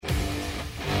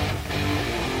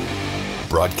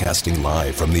Broadcasting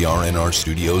live from the RNR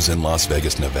studios in Las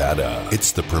Vegas, Nevada.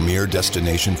 It's the premier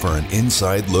destination for an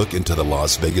inside look into the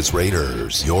Las Vegas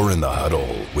Raiders. You're in the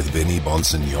Huddle with Vinny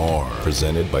Bonsignor,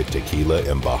 presented by Tequila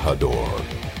Embajador.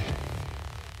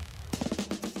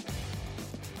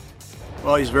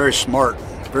 Well, he's very smart,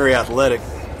 very athletic.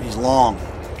 He's long.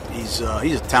 He's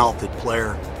a talented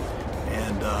player,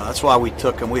 and that's why we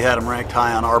took him. We had him ranked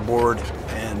high on our board,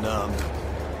 and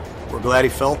we're glad he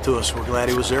fell to us. We're glad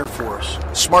he was there for us.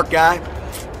 Smart guy,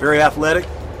 very athletic,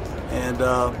 and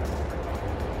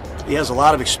he has a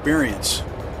lot of experience.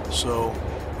 So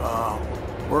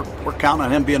we're counting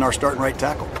on him being our starting right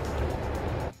tackle.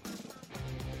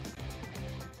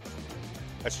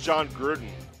 That's Jon Gruden,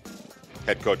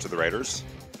 head coach of the Raiders,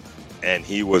 and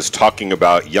he was talking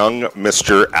about young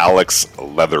Mr. Alex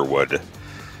Leatherwood,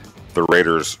 the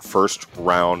Raiders'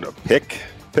 first-round pick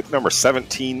number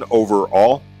 17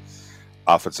 overall.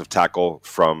 Offensive tackle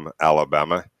from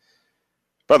Alabama.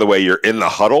 By the way, you're in the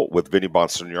Huddle with Vinny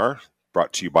Bonsignor,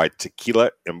 brought to you by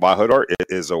Tequila Embajador. It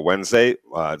is a Wednesday.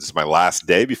 This is my last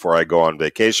day before I go on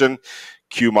vacation.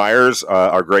 Q Myers,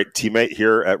 our great teammate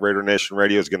here at Raider Nation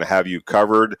Radio, is going to have you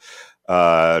covered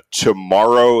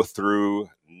tomorrow through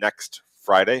next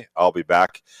Friday. I'll be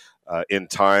back in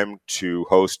time to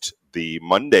host the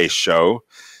Monday show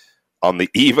on the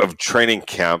eve of training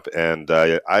camp, and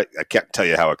I can't tell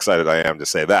you how excited I am to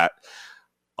say that,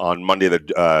 on Monday,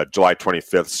 the July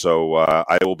 25th. So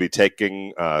I will be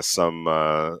taking a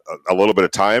little bit of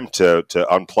time to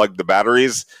unplug the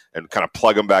batteries and kind of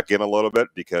plug them back in a little bit,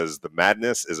 because the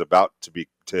madness is about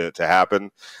to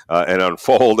happen and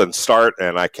unfold and start,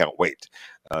 and I can't wait,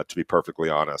 to be perfectly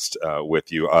honest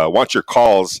with you. Want your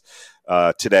calls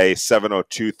today,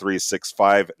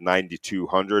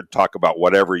 702-365-9200. Talk about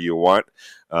whatever you want.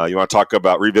 You want to talk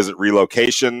about revisit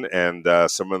relocation and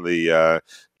some of the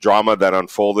drama that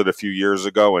unfolded a few years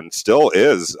ago and still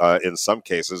is in some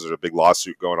cases. There's a big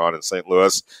lawsuit going on in St.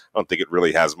 Louis. I don't think it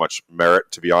really has much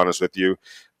merit, to be honest with you.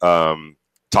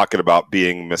 Talking about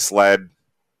being misled,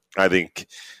 I think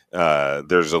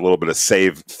there's a little bit of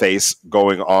save face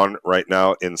going on right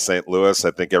now in St. Louis.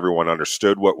 I think everyone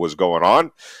understood what was going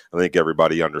on. I think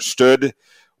everybody understood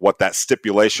what that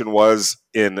stipulation was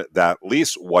in that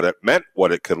lease, what it meant,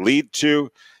 what it could lead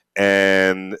to,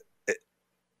 and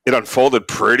it unfolded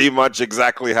pretty much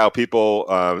exactly how people,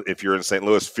 if you're in St.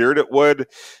 Louis, feared it would.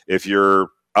 If you're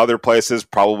other places,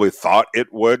 probably thought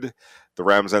it would. The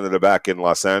Rams ended up back in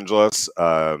Los Angeles.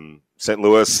 St.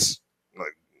 Louis,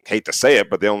 hate to say it,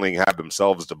 but they only have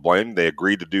themselves to blame. They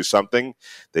agreed to do something.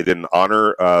 They didn't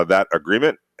honor that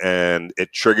agreement, and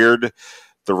it triggered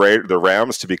the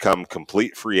Rams to become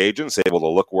complete free agents, able to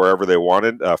look wherever they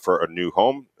wanted for a new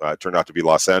home. It turned out to be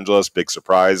Los Angeles. Big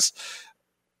surprise.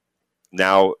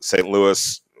 Now St.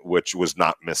 Louis, which was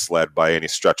not misled by any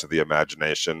stretch of the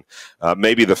imagination.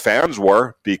 Maybe the fans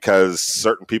were, because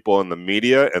certain people in the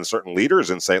media and certain leaders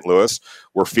in St. Louis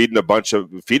were feeding them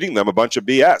a bunch of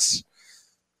BS,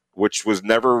 which was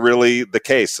never really the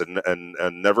case and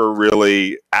never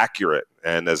really accurate.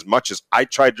 And as much as I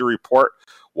tried to report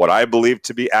what I believed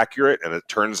to be accurate, and it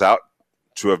turns out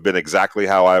to have been exactly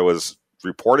how I was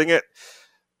reporting it,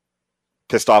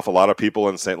 pissed off a lot of people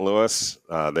in St. Louis.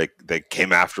 They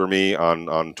came after me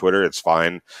on Twitter. It's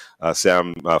fine.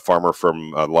 Sam Farmer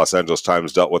from Los Angeles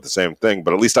Times dealt with the same thing,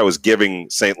 but at least I was giving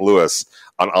St. Louis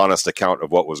an honest account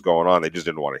of what was going on. They just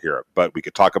didn't want to hear it. But we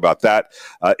could talk about that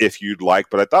if you'd like.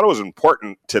 But I thought it was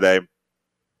important today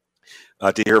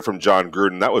to hear from Jon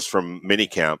Gruden. That was from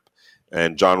minicamp,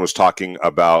 and Jon was talking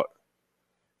about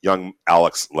young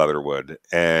Alex Leatherwood.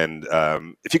 And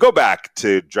if you go back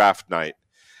to draft night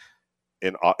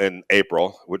in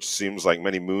April, which seems like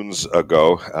many moons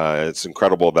ago, it's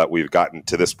incredible that we've gotten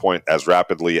to this point as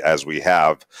rapidly as we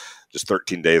have, just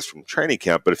 13 days from training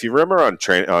camp. But if you remember on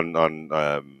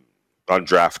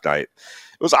draft night,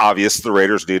 it was obvious the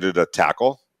Raiders needed a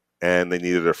tackle and they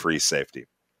needed a free safety.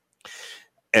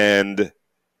 And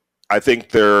I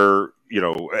think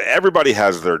everybody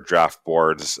has their draft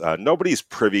boards. Nobody's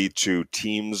privy to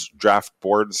teams' draft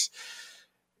boards.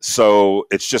 So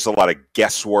it's just a lot of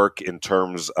guesswork in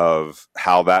terms of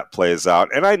how that plays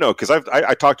out. And I know, because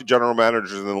I talked to general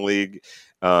managers in the league,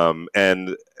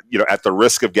 and at the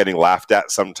risk of getting laughed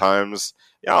at sometimes,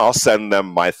 I'll send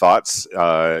them my thoughts,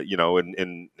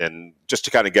 and just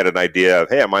to kind of get an idea of,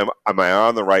 hey, am I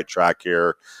on the right track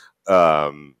here?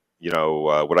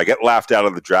 Would I get laughed out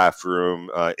of the draft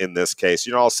room in this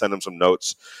case? I'll send them some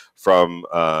notes from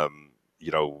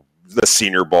the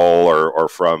Senior Bowl or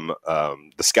from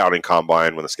the scouting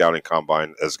combine when the scouting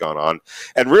combine has gone on.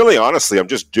 And really, honestly, I'm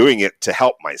just doing it to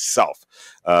help myself.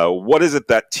 What is it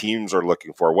that teams are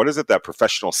looking for? What is it that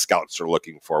professional scouts are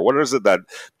looking for? What is it that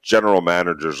general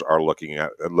managers are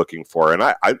looking for? And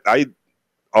I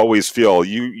always feel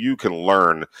you can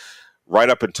learn right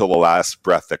up until the last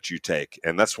breath that you take.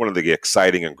 And that's one of the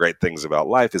exciting and great things about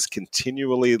life, is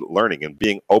continually learning and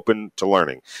being open to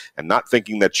learning and not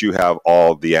thinking that you have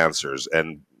all the answers,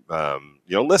 and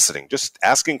listening, just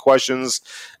asking questions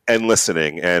and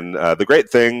listening. And the great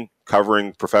thing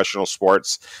covering professional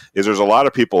sports is there's a lot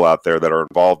of people out there that are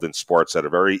involved in sports at a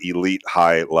very elite,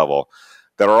 high level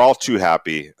that are all too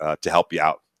happy to help you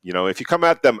out. If you come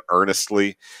at them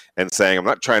earnestly and saying, I'm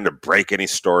not trying to break any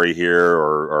story here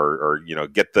or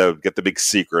get the big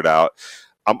secret out,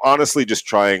 I'm honestly just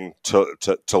trying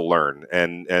to learn.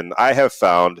 And I have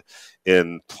found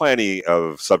in plenty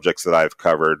of subjects that I've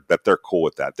covered that they're cool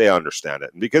with that. They understand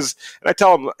it. And I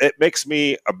tell them it makes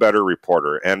me a better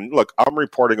reporter. And look, I'm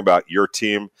reporting about your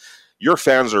team. Your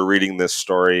fans are reading this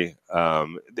story.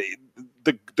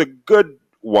 The good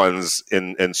ones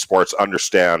in sports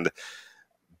understand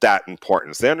that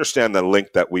importance. They understand the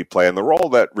link that we play and the role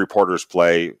that reporters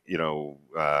play,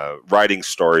 writing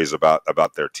stories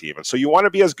about their team. And so you want to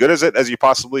be as good as it as you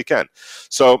possibly can.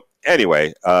 So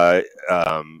anyway,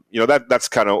 that's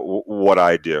kind of what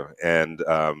I do. And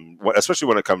especially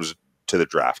when it comes to the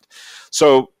draft.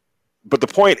 So, but the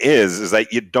point is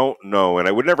that you don't know. And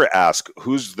I would never ask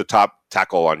who's the top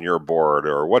tackle on your board,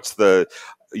 or what's the,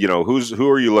 who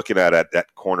are you looking at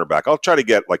cornerback? I'll try to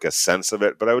get like a sense of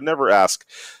it, but I would never ask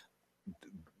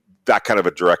that kind of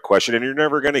a direct question, and you're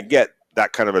never going to get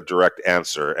that kind of a direct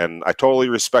answer. And I totally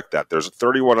respect that. There's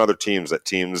 31 other teams that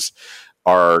teams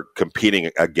are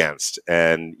competing against,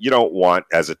 and you don't want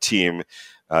as a team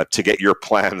to get your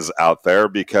plans out there,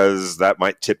 because that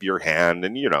might tip your hand,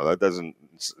 and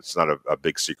it's not a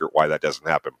big secret why that doesn't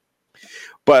happen.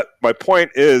 But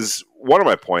one of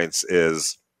my points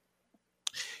is,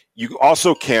 you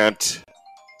also can't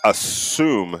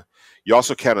assume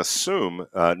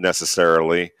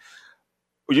necessarily.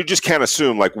 You just can't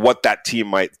assume like what that team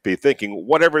might be thinking,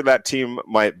 whatever that team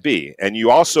might be. And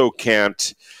you also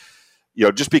can't,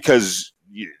 just because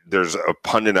there's a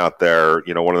pundit out there,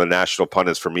 one of the national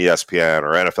pundits from ESPN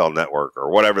or NFL Network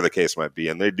or whatever the case might be,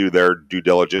 and they do their due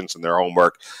diligence and their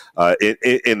homework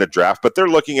in the draft, but they're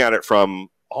looking at it from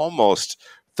almost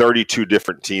 32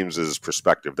 different teams'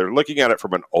 perspective. They're looking at it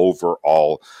from an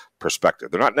overall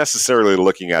perspective. They're not necessarily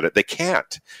looking at it. They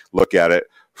can't look at it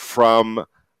from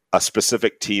a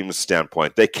specific team's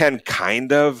standpoint. They can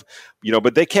kind of,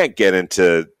 but they can't get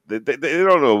into, they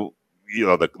don't know,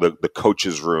 the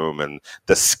coach's room and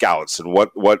the scouts and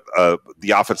what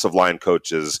the offensive line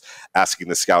coach is asking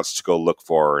the scouts to go look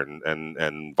for,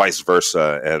 and vice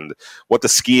versa, and what the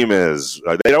scheme is.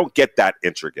 They don't get that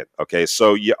intricate. Okay.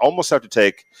 So you almost have to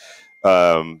take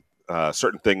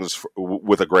certain things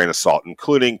with a grain of salt,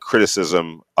 including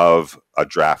criticism of a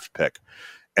draft pick.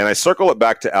 And I circle it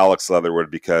back to Alex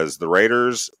Leatherwood because the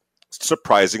Raiders,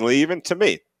 surprisingly, even to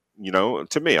me,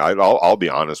 I'll be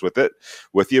honest with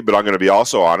you, but I'm going to be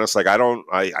also honest. Like I don't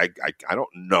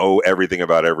know everything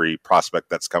about every prospect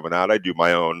that's coming out. I do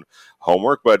my own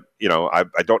homework, but I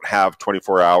don't have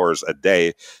 24 hours a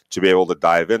day to be able to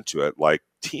dive into it like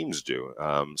teams do.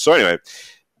 So anyway,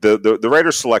 the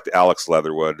Raiders select Alex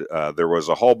Leatherwood. There was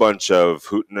a whole bunch of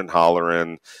hooting and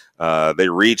hollering. They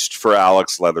reached for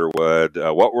Alex Leatherwood.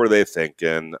 What were they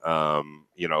thinking?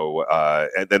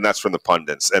 And then that's from the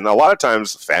pundits. And a lot of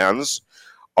times fans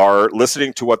are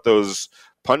listening to what those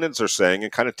pundits are saying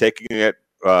and kind of taking it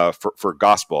for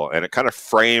gospel, and it kind of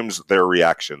frames their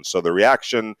reaction. So the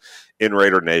reaction in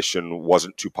Raider Nation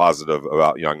wasn't too positive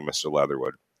about young Mr.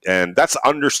 Leatherwood. And that's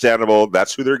understandable.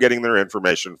 That's who they're getting their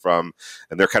information from.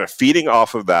 And they're kind of feeding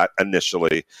off of that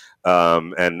initially.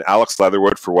 And Alex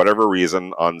Leatherwood, for whatever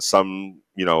reason, on some,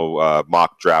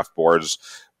 mock draft boards,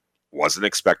 wasn't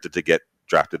expected to get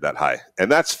drafted that high.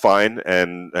 And that's fine.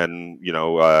 And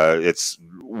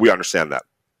we understand that.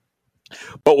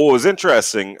 But what was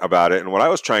interesting about it, and what I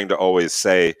was trying to always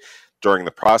say during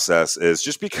the process, is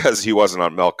just because he wasn't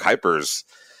on Mel Kiper's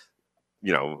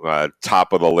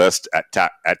top of the list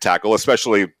at tackle,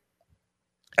 especially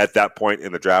at that point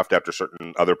in the draft after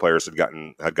certain other players had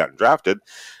gotten drafted,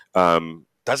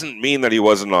 doesn't mean that he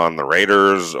wasn't on the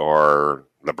Raiders or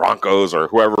the Broncos or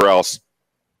whoever else,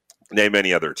 name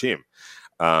any other team.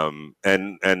 And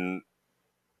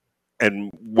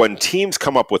when teams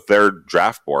come up with their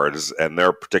draft boards and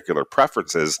their particular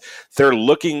preferences, they're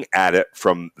looking at it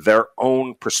from their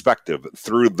own perspective,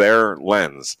 through their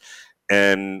lens.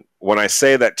 And when I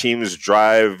say that teams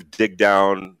dig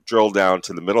down, drill down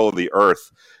to the middle of the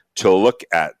earth to look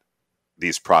at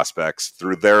these prospects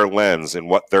through their lens and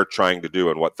what they're trying to do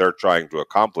and what they're trying to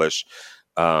accomplish,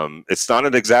 it's not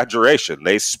an exaggeration.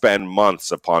 They spend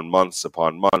months upon months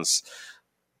upon months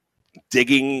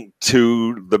digging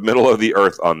to the middle of the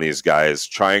earth on these guys,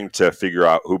 trying to figure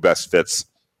out who best fits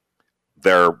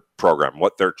their program,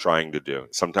 what they're trying to do.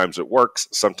 Sometimes it works,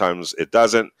 sometimes it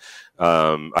doesn't.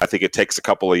 I think it takes a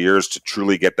couple of years to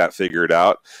truly get that figured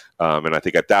out. And I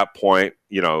think at that point,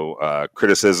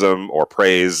 criticism or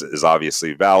praise is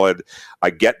obviously valid. I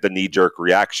get the knee-jerk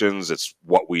reactions. It's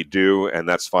what we do, and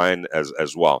that's fine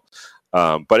as well.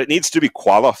 But it needs to be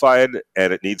qualified,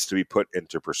 and it needs to be put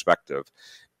into perspective.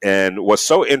 And what's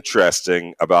so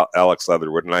interesting about Alex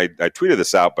Leatherwood, and I tweeted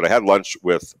this out, but I had lunch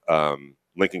with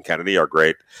Lincoln Kennedy, our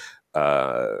great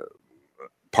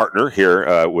partner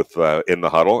here with In the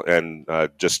Huddle, and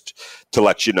just to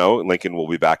let you know, Lincoln will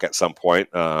be back at some point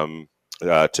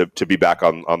to be back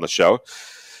on the show.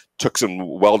 Took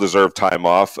some well-deserved time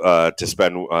off to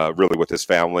spend really with his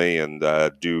family and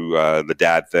do the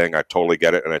dad thing. I totally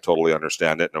get it, and I totally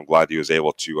understand it, and I'm glad he was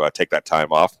able to take that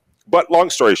time off. But long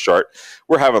story short,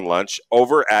 we're having lunch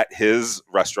over at his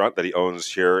restaurant that he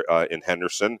owns here in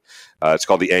Henderson. It's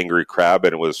called the Angry Crab,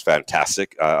 and it was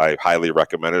fantastic. I highly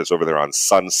recommend it. It's over there on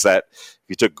Sunset. If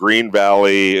you took Green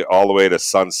Valley all the way to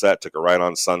Sunset, took a right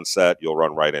on Sunset, you'll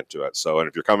run right into it. So, and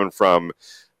if you're coming from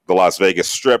the Las Vegas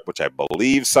Strip, which I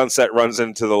believe Sunset runs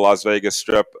into the Las Vegas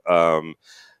Strip,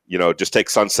 just take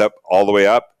Sunset all the way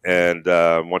up, and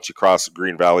once you cross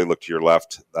Green Valley, look to your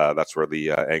left. That's where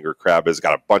the Angry Crab is.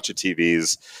 Got a bunch of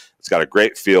TVs. It's got a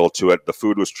great feel to it. The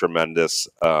food was tremendous.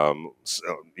 You're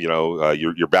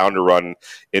bound to run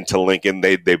into Lincoln.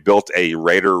 They built a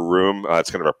Raider room.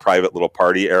 It's kind of a private little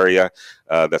party area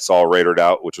that's all Raidered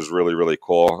out, which was really, really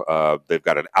cool. They've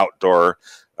got an outdoor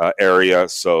area,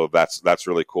 so that's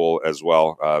really cool as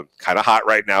well. Kind of hot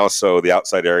right now, so the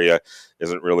outside area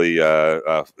isn't really,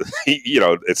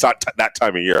 it's not that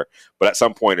time of year, but at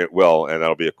some point it will, and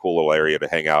that'll be a cool little area to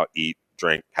hang out, eat,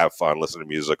 drink, have fun, listen to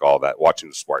music, all that, watching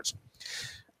the sports.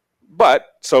 But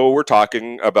so we're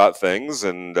talking about things,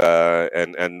 and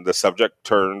the subject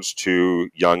turns to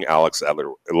young Alex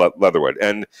Leatherwood,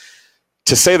 and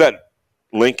to say that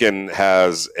Lincoln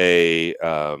has a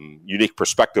unique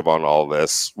perspective on all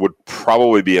this would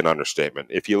probably be an understatement.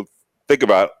 If you think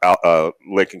about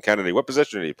Lincoln Kennedy, what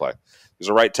position did he play? He was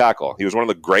a right tackle. He was one of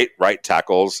the great right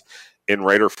tackles in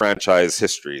Raider franchise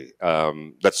history.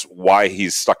 That's why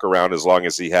he's stuck around as long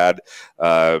as he had.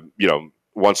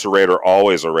 Once a Raider,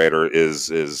 always a Raider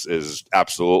is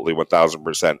absolutely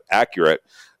 1,000% accurate.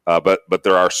 But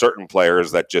there are certain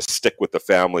players that just stick with the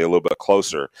family a little bit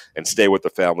closer and stay with the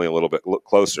family a little bit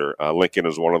closer. Lincoln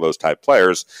is one of those type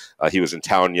players. He was in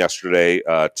town yesterday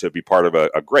to be part of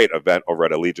a great event over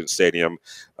at Allegiant Stadium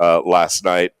last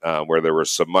night, where there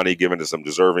was some money given to some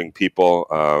deserving people.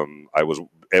 I was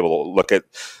able to look at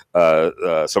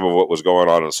some of what was going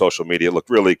on social media. It looked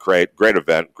really great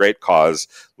event, great cause.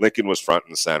 Lincoln was front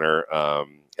and center.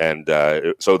 And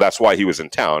so that's why he was in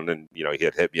town. And, he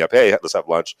had hit me up, hey, let's have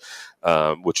lunch,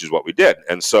 which is what we did.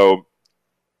 And so,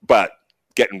 but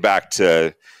getting back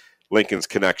to Lincoln's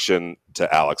connection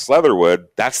to Alex Leatherwood,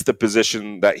 that's the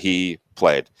position that he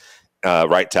played,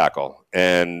 right tackle.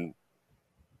 And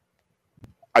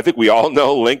I think we all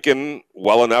know Lincoln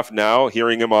well enough now,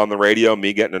 hearing him on the radio,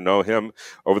 me getting to know him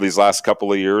over these last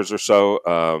couple of years or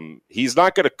so. He's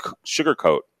not going to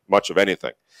sugarcoat much of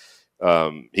anything.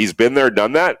 He's been there,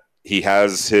 done that. He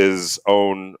has his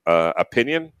own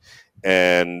opinion,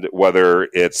 and whether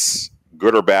it's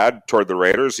good or bad toward the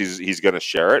Raiders, he's going to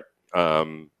share it,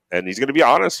 and he's going to be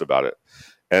honest about it.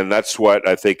 And that's what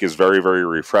I think is very, very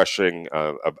refreshing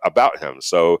about him.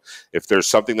 So if there's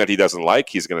something that he doesn't like,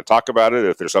 he's going to talk about it.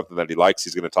 If there's something that he likes,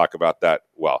 he's going to talk about that.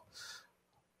 Well,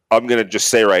 I'm going to just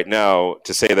say right now,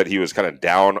 to say that he was kind of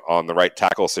down on the right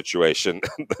tackle situation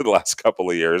the last couple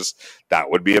of years, that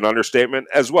would be an understatement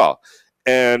as well.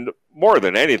 And more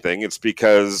than anything, it's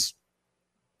because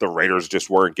the Raiders just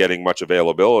weren't getting much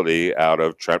availability out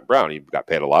of Trent Brown. He got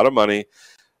paid a lot of money,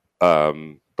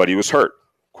 but he was hurt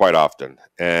quite often.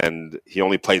 And he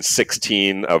only played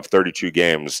 16 of 32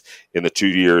 games in the 2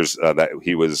 years that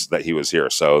he was here.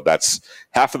 So that's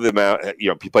half of the amount.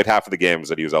 He played half of the games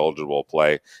that he was eligible to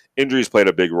play. Injuries played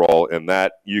a big role in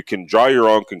that. You can draw your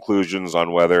own conclusions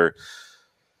on whether,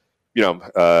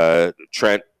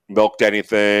 Trent milked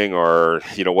anything or,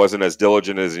 wasn't as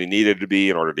diligent as he needed to be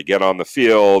in order to get on the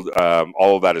field.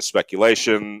 All of that is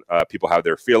speculation. People have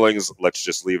their feelings. Let's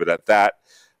just leave it at that.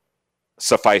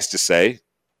 Suffice to say,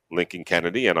 Lincoln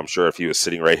Kennedy, and I'm sure if he was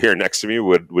sitting right here next to me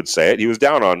would say it, he was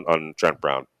down on Trent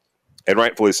Brown, and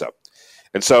rightfully so.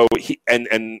 And so he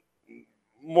and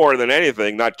more than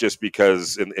anything, not just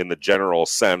because in the general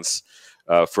sense,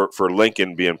 for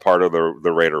Lincoln being part of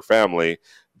the Raider family,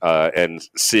 and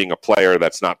seeing a player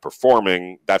that's not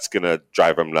performing, that's going to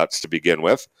drive him nuts to begin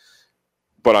with.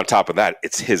 But on top of that,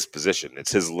 it's his position,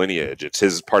 it's his lineage, it's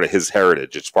his part of his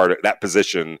heritage. It's part of that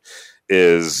position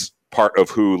is part of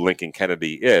who Lincoln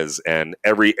Kennedy is, and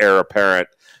every heir apparent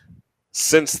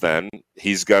since then,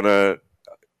 he's gonna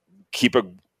keep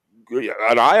an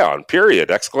eye on.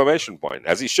 Period! Exclamation point.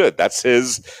 As he should. That's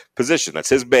his position. That's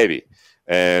his baby,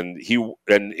 and he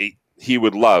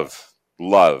would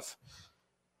love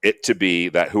it to be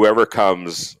that whoever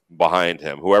comes behind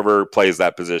him, whoever plays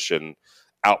that position,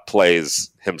 outplays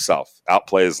himself,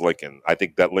 outplays Lincoln. I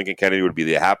think that Lincoln Kennedy would be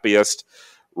the happiest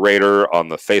Raider on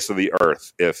the face of the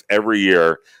earth if every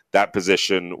year that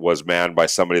position was manned by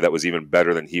somebody that was even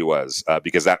better than he was,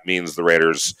 because that means the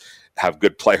Raiders have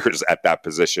good players at that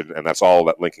position, and that's all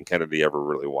that Lincoln Kennedy ever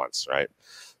really wants, right?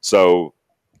 So,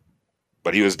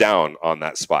 but he was down on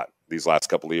that spot these last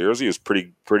couple of years. He was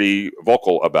pretty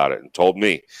vocal about it and told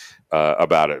me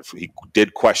about it. He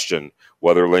did question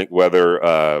whether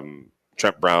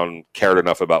Trent Brown cared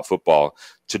enough about football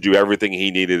to do everything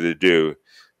he needed to do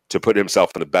to put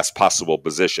himself in the best possible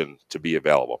position to be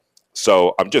available.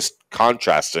 So I'm just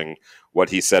contrasting what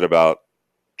he said about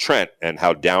Trent and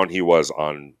how down he was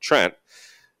on Trent,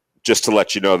 just to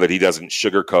let you know that he doesn't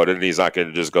sugarcoat it, and he's not going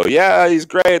to just go, yeah, he's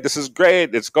great, this is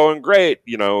great, it's going great,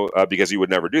 because he would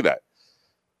never do that,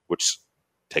 which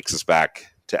takes us back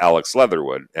to Alex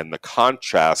Leatherwood and the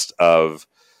contrast of,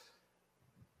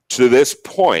 to this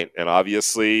point, and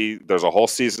obviously there's a whole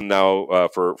season now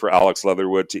for Alex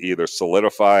Leatherwood to either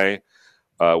solidify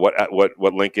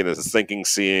what Lincoln is thinking,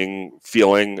 seeing,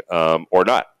 feeling, or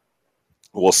not.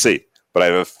 We'll see. But I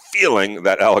have a feeling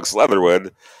that Alex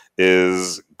Leatherwood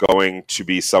is going to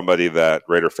be somebody that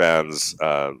Raider fans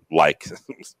like,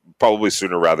 probably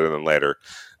sooner rather than later,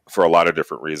 for a lot of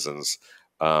different reasons.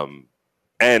 And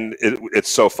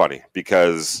it's so funny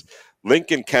because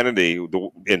Lincoln Kennedy,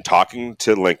 in talking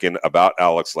to Lincoln about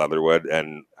Alex Leatherwood,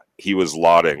 and he was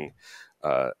lauding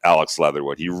Alex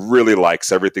Leatherwood. He really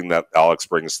likes everything that Alex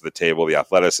brings to the table, the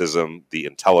athleticism, the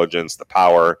intelligence, the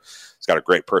power. He's got a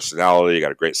great personality,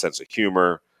 got a great sense of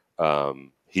humor.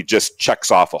 He just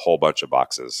checks off a whole bunch of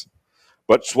boxes.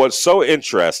 But what's so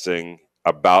interesting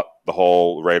about the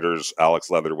whole Raiders Alex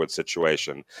Leatherwood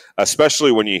situation,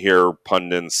 especially when you hear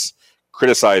pundits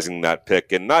criticizing that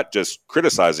pick, and not just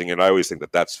criticizing it, I always think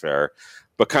that that's fair,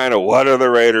 but kind of what are the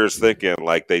Raiders thinking?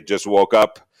 Like they just woke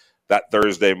up that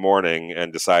Thursday morning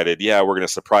and decided, yeah, we're going to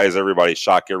surprise everybody,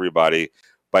 shock everybody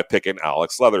by picking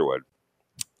Alex Leatherwood.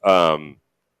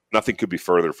 Nothing could be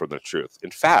further from the truth.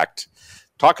 In fact,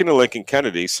 talking to Lincoln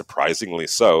Kennedy, surprisingly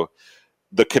so,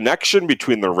 the connection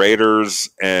between the Raiders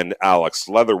and Alex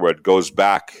Leatherwood goes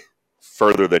back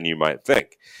further than you might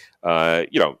think. And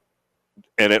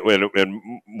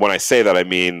when I say that, I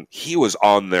mean he was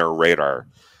on their radar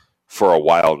for a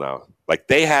while now. Like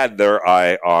they had their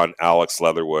eye on Alex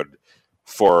Leatherwood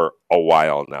for a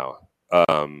while now.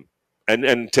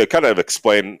 And to kind of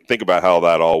think about how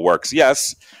that all works.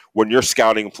 Yes, when you're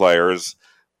scouting players,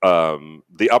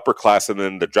 the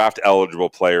upperclassmen, the draft eligible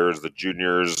players, the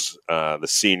juniors, the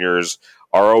seniors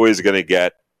are always going to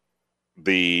get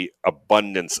the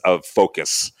abundance of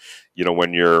focus.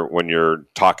 When you're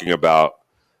talking about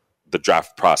the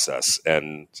draft process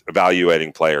and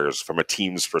evaluating players from a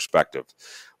team's perspective.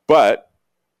 But,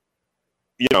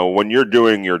 when you're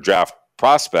doing your draft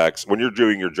prospects, when you're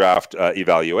doing your draft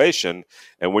evaluation,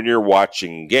 and when you're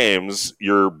watching games,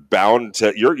 you're bound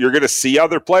to, you're going to see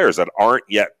other players that aren't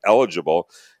yet eligible,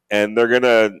 and they're going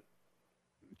to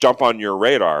jump on your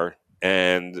radar,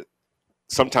 and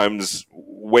sometimes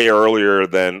way earlier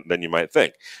than you might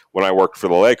think. When I worked for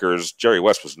the Lakers, Jerry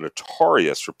West was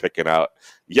notorious for picking out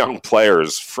young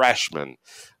players, freshmen,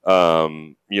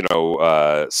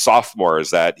 sophomores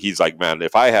that he's like, man,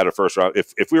 if I had a first round,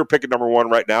 if we were picking number one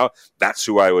right now, that's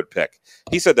who I would pick.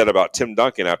 He said that about Tim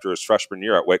Duncan after his freshman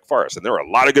year at Wake Forest, and there were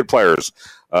a lot of good players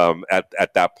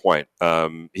at that point.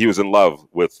 He was in love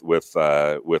with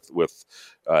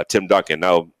Tim Duncan.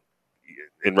 Now,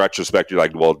 in retrospect, you're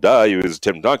like, well, duh, he was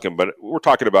Tim Duncan, but we're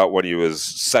talking about when he was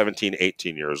 17,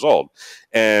 18 years old.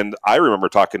 And I remember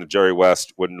talking to Jerry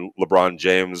West when LeBron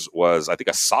James was, I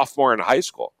think, a sophomore in high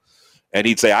school. And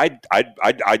he'd say,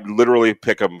 I'd literally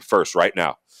pick him first right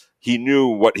now. He knew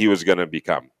what he was going to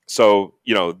become. So,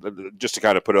 just to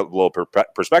kind of put a little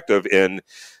perspective in,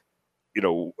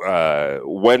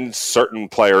 when certain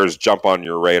players jump on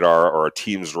your radar or a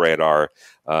team's radar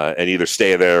and either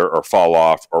stay there or fall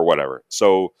off or whatever.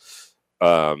 So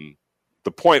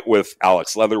the point with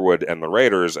Alex Leatherwood and the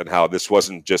Raiders and how this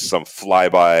wasn't just some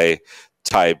flyby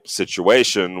type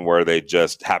situation where they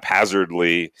just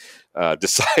haphazardly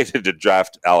decided to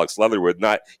draft Alex Leatherwood.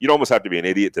 You'd almost have to be an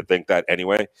idiot to think that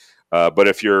anyway. But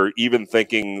if you're even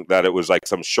thinking that it was like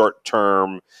some short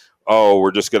term,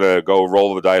 we're just going to go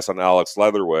roll the dice on Alex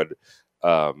Leatherwood.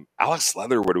 Alex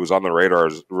Leatherwood was on the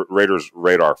Raiders'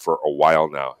 radar for a while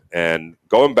now. And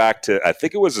going back to, I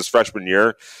think it was his freshman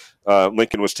year,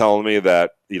 Lincoln was telling me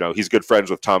that, he's good friends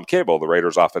with Tom Cable, the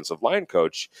Raiders' offensive line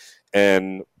coach.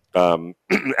 And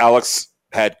Alex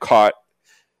had caught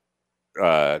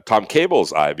Tom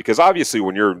Cable's eye because obviously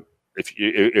when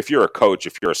if you're a coach,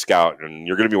 if you're a scout and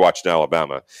you're going to be watching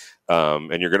Alabama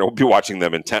and you're going to be watching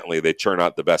them intently, they churn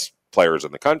out the best players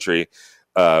in the country.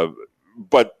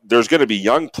 But there's going to be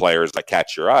young players that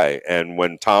catch your eye. And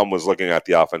when Tom was looking at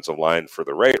the offensive line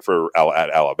at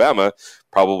Alabama,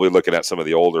 probably looking at some of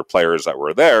the older players that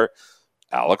were there,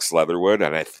 Alex Leatherwood,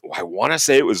 and I want to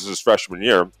say it was his freshman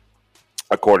year,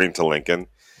 according to Lincoln,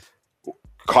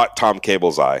 caught Tom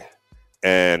Cable's eye.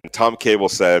 And Tom Cable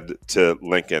said to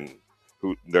Lincoln,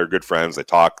 who they're good friends, they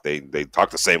talk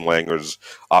the same language,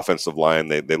 offensive line,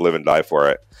 they live and die for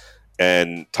it.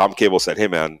 And Tom Cable said, "Hey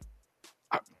man,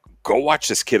 go watch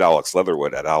this kid Alex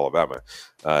Leatherwood at Alabama.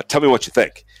 Tell me what you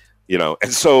think."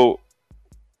 And so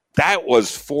that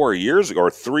was 4 years ago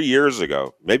or 3 years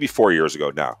ago, maybe 4 years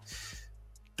ago now.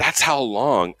 That's how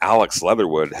long Alex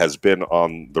Leatherwood has been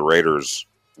on the Raiders'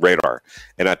 radar.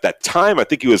 And at that time, I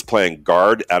think he was playing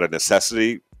guard out of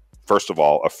necessity. First of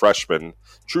all, a freshman,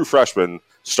 true freshman,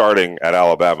 starting at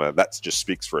Alabama. That just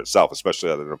speaks for itself, especially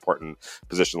at an important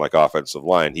position like offensive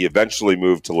line. He eventually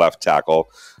moved to left tackle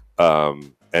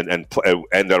and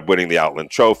ended up winning the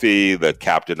Outland Trophy, the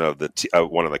captain of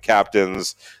one of the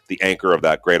captains, the anchor of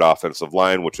that great offensive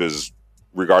line, which was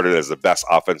regarded as the best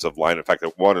offensive line. In fact,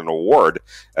 it won an award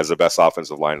as the best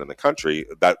offensive line in the country.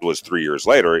 That was 3 years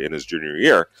later in his junior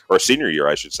year, or senior year,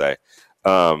 I should say.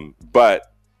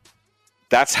 But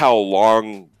that's how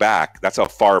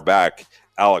far back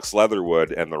Alex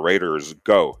Leatherwood and the Raiders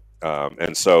go.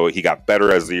 And so he got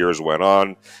better as the years went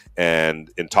on. And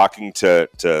in talking to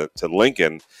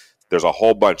Lincoln, there's a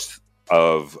whole bunch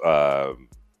of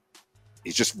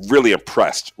he's just really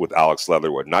impressed with Alex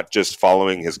Leatherwood, not just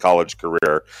following his college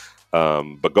career,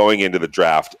 but going into the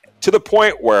draft to the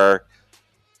point where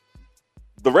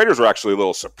the Raiders were actually a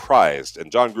little surprised,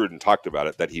 and John Gruden talked about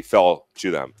it, that he fell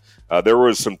to them. There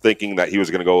was some thinking that he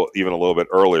was going to go even a little bit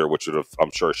earlier, which would have,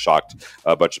 I'm sure, shocked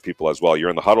a bunch of people as well.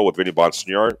 You're in the Huddle with Vinny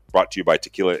Bonsignor, brought to you by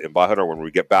Tequila Embajador. When we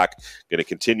get back, going to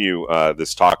continue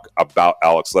this talk about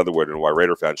Alex Leatherwood and why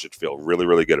Raider fans should feel really,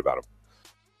 really good about him.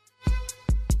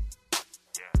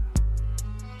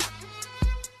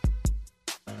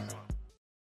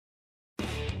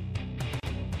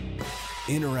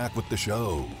 Interact with the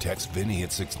show. Text Vinny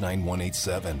at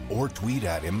 69187 or tweet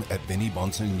at him at Vinny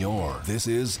Bonsignor. This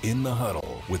is In the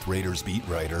Huddle with Raiders beat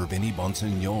writer Vinny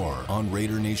Bonsignor on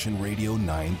Raider Nation Radio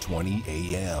 920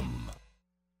 AM.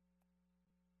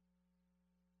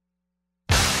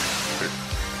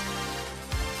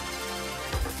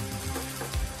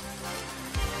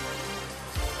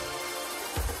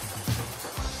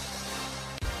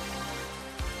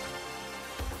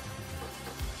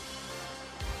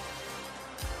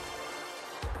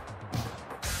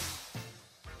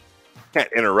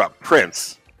 Can't interrupt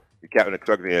Prince. You can't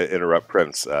expect me to interrupt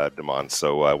Prince, Damon.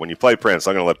 So when you play Prince,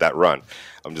 I'm going to let that run.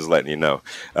 I'm just letting you know.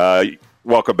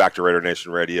 Welcome back to Raider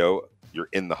Nation Radio. You're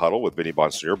in the Huddle with Vinny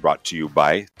Bonsignor, brought to you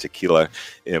by Tequila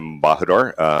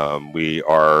Embajador.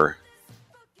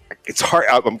 It's hard.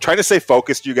 I'm trying to stay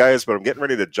focused, you guys, but I'm getting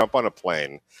ready to jump on a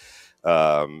plane.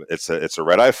 It's a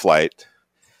red-eye flight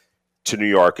to New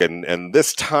York, and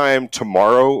this time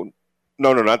tomorrow.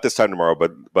 No, not this time tomorrow,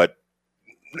 but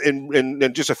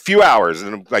in just a few hours,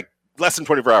 and like less than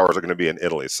 24 hours, are going to be in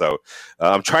Italy. So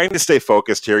I'm trying to stay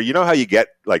focused here. You know how you get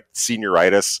like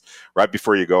senioritis right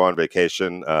before you go on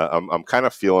vacation? I'm kind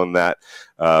of feeling that,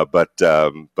 but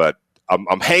I'm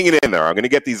hanging in there. I'm going to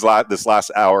get this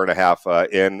last hour and a half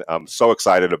in. I'm so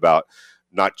excited about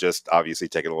not just obviously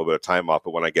taking a little bit of time off,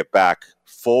 but when I get back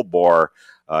full bore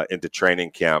into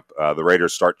training camp. The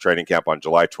Raiders start training camp on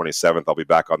July 27th. I'll be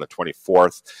back on the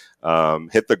 24th.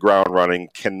 Hit the ground running.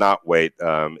 Cannot wait.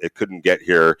 It couldn't get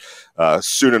here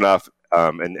soon enough.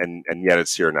 and yet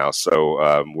it's here now.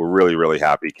 So we're really, really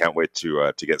happy. Can't wait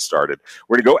to get started.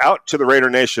 We're going to go out to the Raider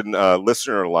Nation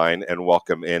listener line and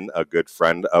welcome in a good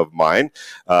friend of mine.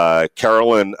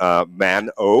 Carolyn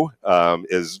Mann-O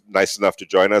is nice enough to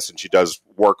join us, and she does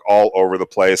work all over the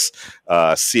place,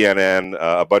 CNN,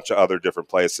 a bunch of other different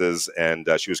places, and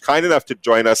she was kind enough to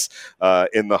join us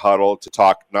in the huddle to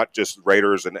talk not just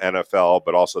Raiders and NFL,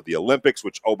 but also the Olympics,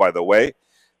 which, oh, by the way,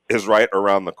 is right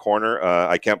around the corner.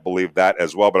 I can't believe that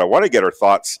as well, but I want to get her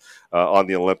thoughts on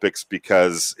the Olympics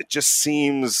because it just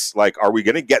seems like, are we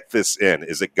going to get this in?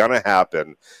 Is it going to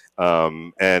happen?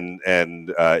 And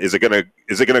is it going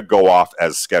to go off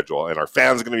as scheduled? And our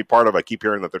fans are going to be part of it. I keep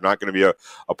hearing that they're not going to be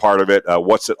a part of it.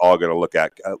 What's it all going to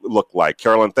look like?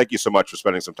 Carolyn, thank you so much for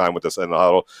spending some time with us in the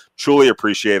huddle. Truly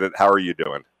appreciate it. How are you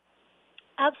doing?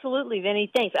 Absolutely, Vinny.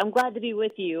 Thanks. I'm glad to be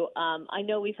with you. I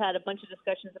know we've had a bunch of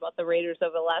discussions about the Raiders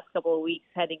over the last couple of weeks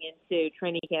heading into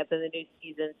training camp and the new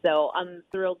season. So I'm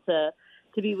thrilled to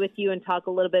be with you and talk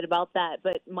a little bit about that.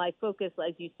 But my focus,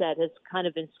 as you said, has kind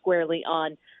of been squarely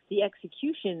on the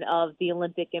execution of the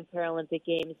Olympic and Paralympic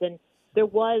Games. And there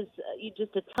was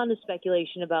just a ton of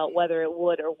speculation about whether it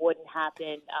would or wouldn't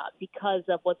happen because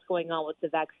of what's going on with the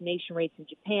vaccination rates in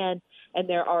Japan. And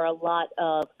there are a lot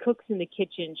of cooks in the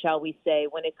kitchen, shall we say,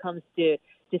 when it comes to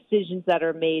decisions that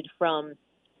are made from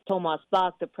Thomas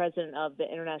Bach, the president of the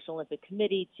International Olympic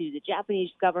Committee, to the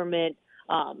Japanese government.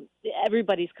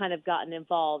 Everybody's kind of gotten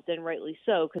involved, and rightly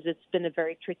so, because it's been a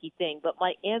very tricky thing. But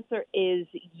my answer is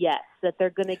yes, that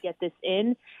they're going to get this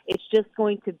in. It's just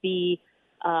going to be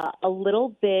a little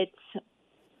bit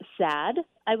sad,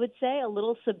 I would say, a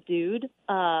little subdued,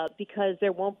 because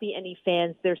there won't be any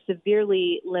fans. They're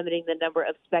severely limiting the number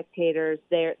of spectators.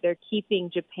 They're keeping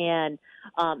Japan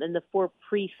and the 4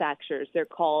 prefectures, they're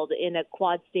called, in a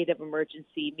quad state of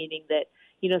emergency, meaning that,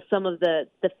 some of the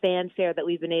fanfare that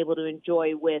we've been able to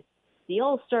enjoy with the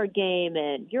All-Star Game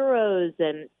and Euros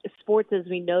and sports as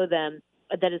we know them,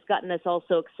 that has gotten us all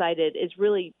so excited, is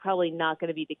really probably not going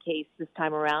to be the case this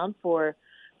time around for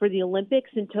the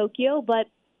Olympics in Tokyo. But,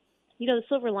 the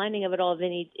silver lining of it all,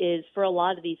 Vinny, is for a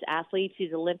lot of these athletes,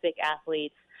 these Olympic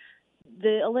athletes,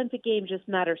 the Olympic Games just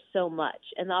matter so much.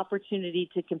 And the opportunity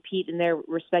to compete in their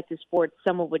respective sports,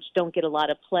 some of which don't get a lot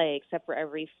of play except for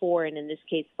every 4, and in this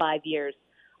case 5 years,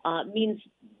 means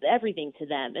everything to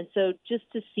them. And so just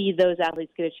to see those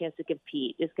athletes get a chance to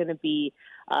compete is going to be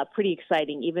pretty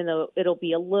exciting, even though it'll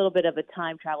be a little bit of a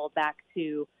time travel back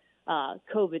to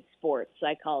COVID sports,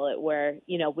 I call it, where,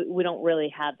 we don't really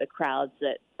have the crowds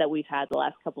that we've had the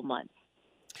last couple months.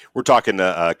 We're talking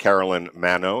to Carolyn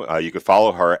Mann-O. You can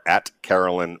follow her at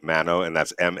Carolyn Mann-O, and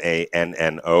that's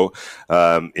Manno.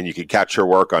 And you can catch her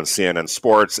work on CNN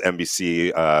Sports,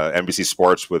 NBC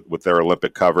Sports with their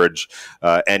Olympic coverage,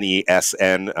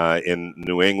 NESN in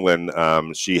New England.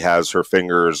 She has her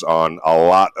fingers on a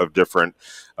lot of different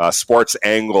sports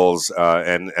angles,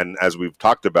 and as we've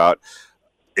talked about,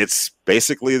 it's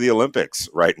basically the Olympics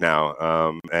right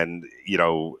now, and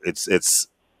it's.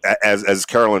 As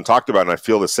Carolyn talked about, and I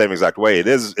feel the same exact way,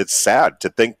 it's sad to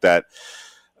think that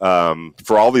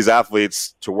for all these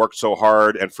athletes to work so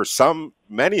hard, and for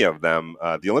many of them,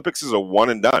 the Olympics is a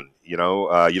one and done. You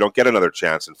don't get another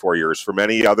chance in 4 years. For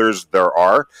many others, there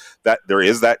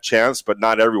is that chance, but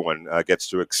not everyone gets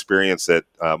to experience it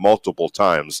multiple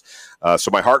times.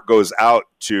 So my heart goes out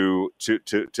to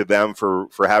them for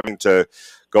having to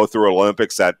go through an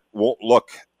Olympics that won't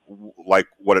look like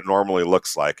what it normally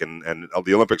looks like, and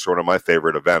the Olympics are one of my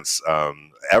favorite events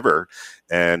ever,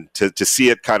 and to see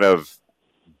it kind of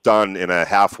done in a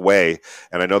halfway,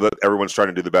 and I know that everyone's trying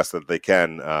to do the best that they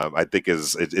can, I think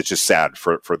it's just sad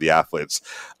for the athletes.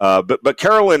 But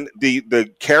Carolyn,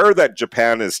 the care that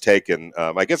Japan has taken,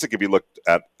 I guess it could be looked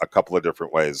at a couple of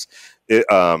different ways.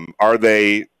 Are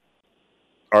they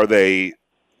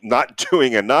not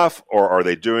doing enough, or are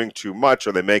they doing too much?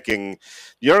 Are they making,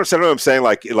 you understand what I'm saying?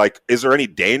 Like, is there any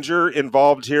danger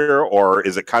involved here, or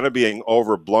is it kind of being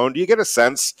overblown? Do you get a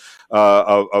sense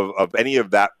of any of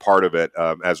that part of it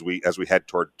as we head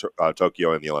toward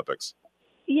Tokyo and the Olympics?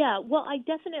 Yeah, well, I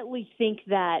definitely think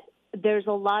that there's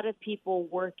a lot of people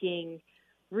working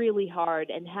really hard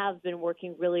and have been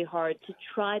working really hard to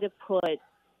try to put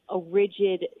a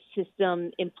rigid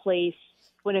system in place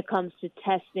when it comes to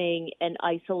testing and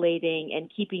isolating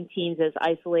and keeping teams as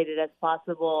isolated as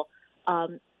possible,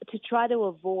 to try to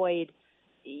avoid,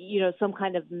 some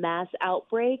kind of mass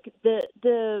outbreak.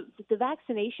 The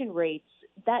vaccination rates,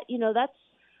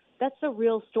 that's a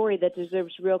real story that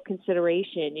deserves real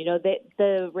consideration.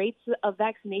 The rates of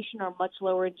vaccination are much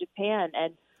lower in Japan,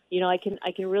 and I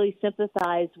can really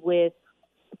sympathize with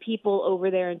people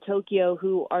over there in Tokyo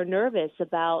who are nervous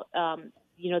about,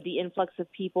 the influx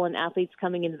of people and athletes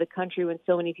coming into the country when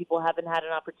so many people haven't had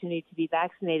an opportunity to be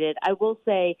vaccinated. I will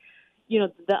say,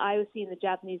 the IOC and the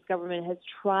Japanese government has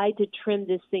tried to trim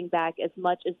this thing back as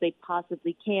much as they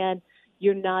possibly can.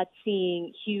 You're not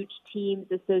seeing huge teams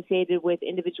associated with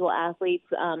individual athletes.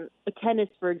 Tennis,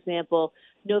 for example,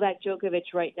 Novak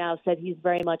Djokovic right now said he's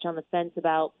very much on the fence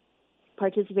about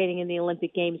participating in the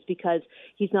Olympic Games because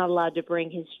he's not allowed to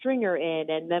bring his stringer in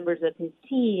and members of his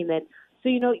team. And so,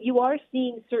 you are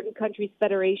seeing certain countries'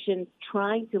 federations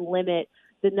trying to limit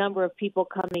the number of people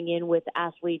coming in with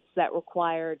athletes that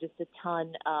require just a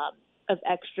ton of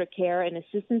extra care and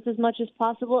assistance as much as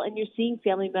possible. And you're seeing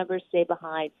family members stay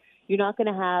behind. You're not going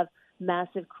to have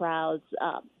massive crowds.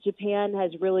 Japan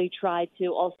has really tried to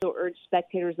also urge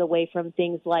spectators away from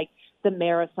things like the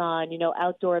marathon,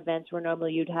 outdoor events where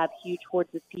normally you'd have huge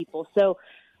hordes of people. So,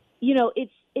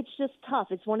 it's just tough.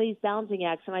 It's one of these balancing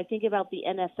acts. And I think about the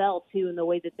NFL, too, and the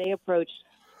way that they approached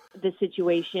the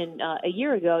situation a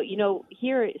year ago.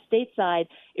 Here stateside,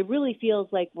 it really feels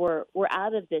like we're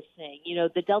out of this thing.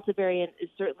 The Delta variant is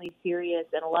certainly serious,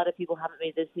 and a lot of people haven't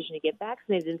made the decision to get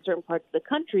vaccinated in certain parts of the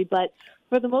country. But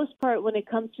for the most part, when it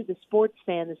comes to the sports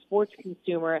fan, the sports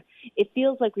consumer, it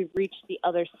feels like we've reached the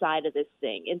other side of this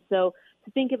thing. And so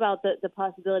to think about the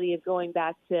possibility of going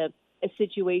back to a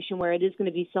situation where it is going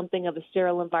to be something of a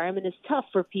sterile environment is tough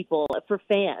for people, for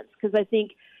fans, because I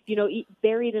think,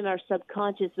 buried in our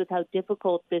subconscious with how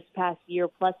difficult this past year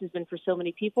plus has been for so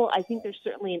many people, I think there's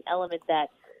certainly an element that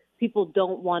people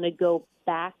don't want to go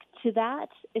back to that,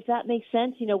 if that makes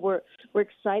sense. We're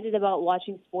excited about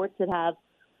watching sports that have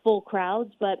full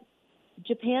crowds, but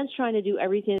Japan's trying to do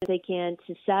everything that they can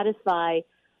to satisfy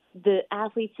the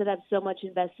athletes that have so much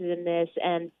invested in this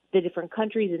and the different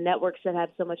countries and networks that have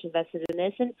so much invested in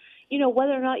this. And,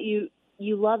 whether or not you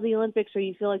love the Olympics or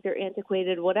you feel like they're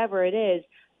antiquated, whatever it is,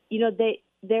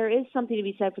 there is something to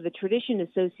be said for the tradition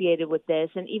associated with this.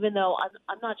 And even though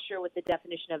I'm not sure what the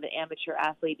definition of an amateur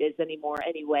athlete is anymore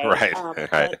anyway. Right.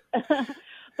 Right.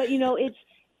 But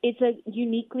it's a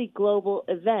uniquely global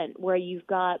event where you've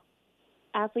got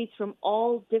athletes from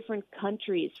all different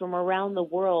countries from around the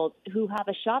world who have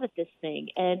a shot at this thing.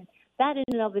 And that in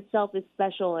and of itself is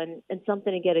special and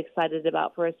something to get excited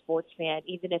about for a sports fan,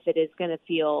 even if it is going to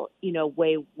feel,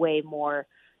 way, way more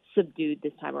subdued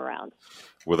this time around.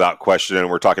 Without question. And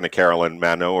we're talking to Carolyn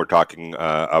Manno. We're talking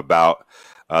about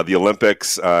the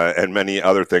Olympics and many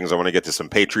other things. I want to get to some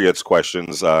Patriots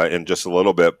questions in just a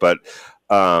little bit. But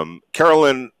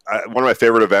Carolyn, one of my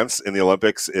favorite events in the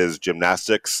Olympics is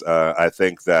gymnastics. I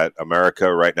think that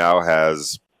America right now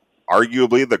has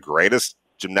arguably the greatest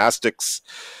gymnastics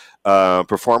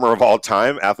performer of all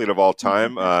time, athlete of all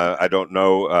time. I don't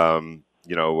know,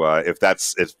 if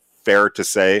it's fair to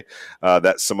say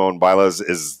that Simone Biles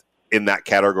is in that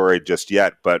category just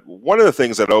yet. But one of the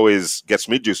things that always gets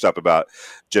me juiced up about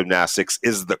gymnastics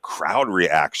is the crowd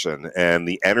reaction and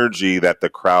the energy that the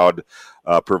crowd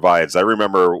provides. I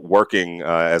remember working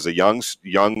as a young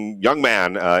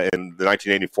man in the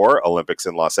 1984 Olympics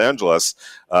in Los Angeles,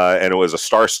 and it was a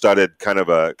star-studded kind of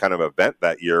event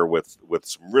that year with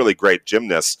some really great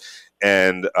gymnasts.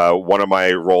 And one of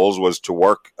my roles was to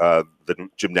work the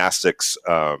gymnastics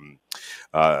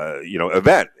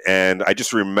event. And I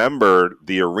just remember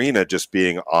the arena just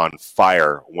being on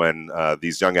fire when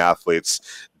these young athletes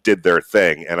did their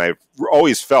thing. And I've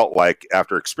always felt like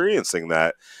after experiencing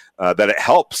that, that it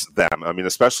helps them. I mean,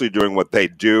 especially doing what they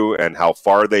do and how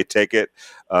far they take it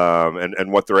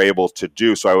and what they're able to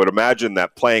do. So I would imagine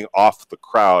that playing off the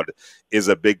crowd is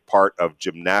a big part of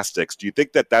gymnastics. Do you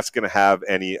think that that's going to have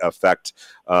any effect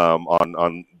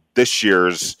on this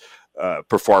year's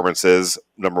performances,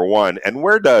 number one? And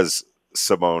where does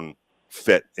Simone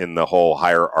fit in the whole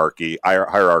hierarchy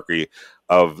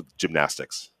of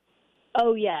gymnastics?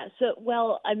 Oh, yeah. So,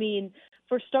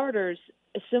 for starters,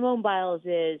 Simone Biles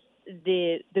is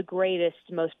the greatest,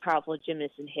 most powerful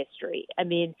gymnast in history. I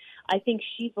mean, I think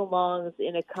she belongs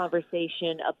in a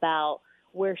conversation about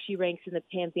where she ranks in the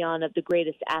pantheon of the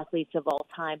greatest athletes of all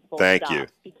time. Thank you.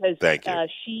 Because Thank you.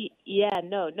 She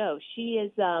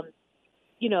is,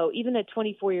 even at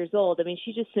 24 years old, I mean,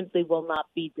 she just simply will not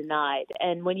be denied.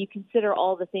 And when you consider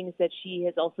all the things that she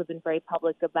has also been very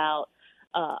public about,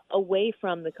 away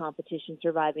from the competition,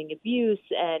 surviving abuse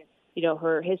and,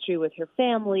 her history with her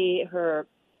family, her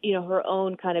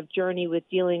own kind of journey with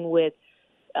dealing with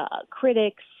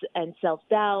critics and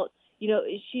self-doubt.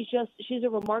 She's a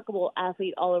remarkable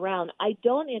athlete all around. I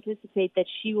don't anticipate that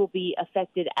she will be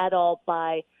affected at all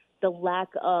by the lack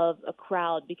of a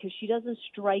crowd because she doesn't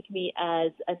strike me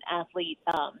as an athlete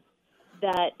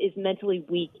that is mentally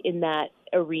weak in that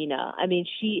arena. I mean,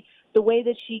 the way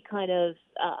that she kind of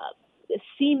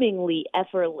seemingly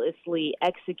effortlessly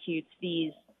executes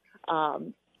these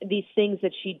things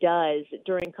that she does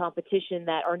during competition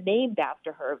that are named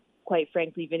after her, quite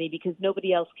frankly, Vinny, because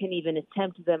nobody else can even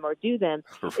attempt them or do them,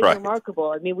 is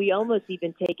remarkable. I mean, we almost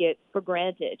even take it for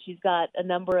granted. She's got a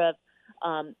number of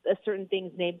certain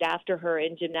things named after her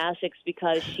in gymnastics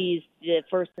because she's the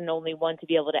first and only one to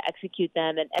be able to execute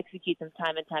them and execute them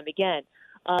time and time again.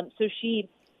 So she,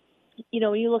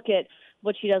 when you look at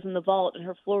what she does in the vault and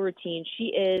her floor routine,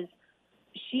 she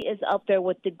is up there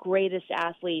with the greatest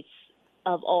athletes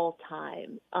of all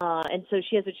time. And so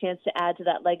she has a chance to add to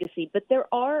that legacy. But there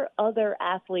are other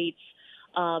athletes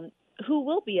who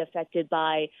will be affected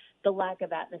by the lack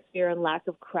of atmosphere and lack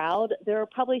of crowd. There are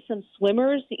probably some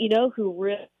swimmers, who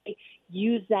really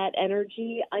use that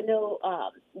energy. I know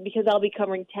because I'll be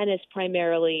covering tennis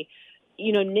primarily,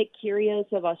 Nick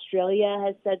Kyrgios of Australia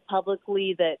has said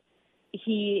publicly that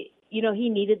he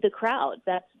needed the crowd.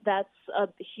 That's a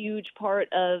huge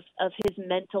part of his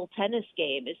mental tennis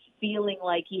game, is feeling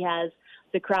like he has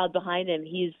the crowd behind him.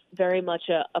 He's very much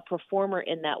a performer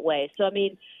in that way. So, I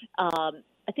mean,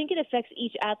 I think it affects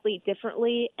each athlete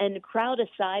differently, and crowd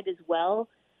aside as well,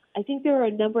 I think there are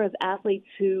a number of athletes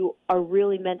who are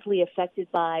really mentally affected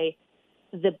by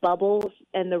the bubbles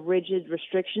and the rigid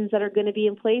restrictions that are going to be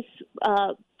in place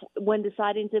when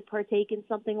deciding to partake in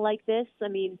something like this. I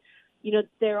mean,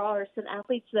 there are some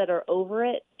athletes that are over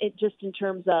it just in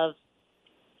terms of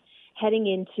heading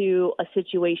into a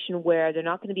situation where they're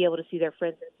not going to be able to see their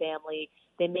friends and family.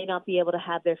 They may not be able to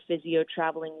have their physio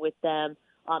traveling with them.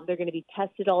 They're going to be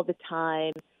tested all the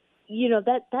time.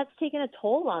 That's taken a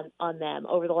toll on them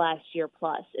over the last year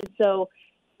plus. And so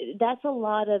that's a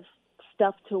lot of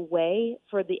stuff to weigh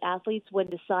for the athletes when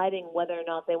deciding whether or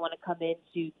not they want to come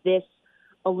into this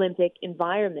Olympic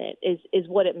environment is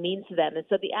what it means to them. And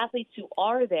so the athletes who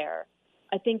are there,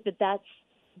 I think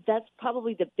that's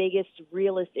probably the biggest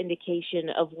realist indication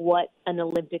of what an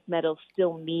Olympic medal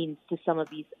still means to some of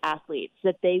these athletes,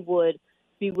 that they would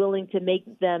be willing to make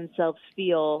themselves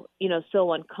feel,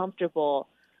 so uncomfortable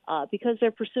because they're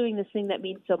pursuing this thing that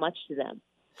means so much to them.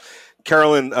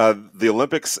 Carolyn, the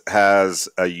Olympics has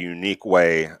a unique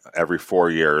way every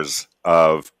 4 years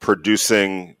of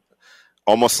producing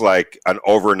almost like an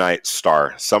overnight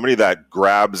star, somebody that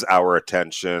grabs our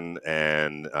attention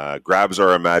and grabs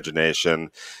our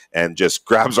imagination and just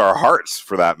grabs our hearts,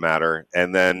 for that matter,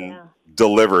 and then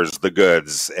delivers the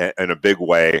goods in a big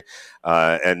way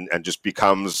and just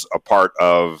becomes a part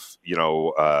of,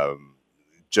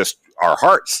 just our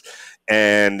hearts.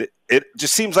 And it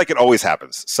just seems like it always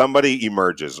happens. Somebody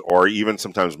emerges, or even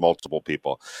sometimes multiple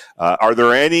people. Are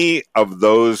there any of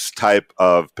those type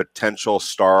of potential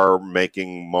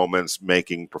star-making moments,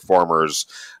 making performers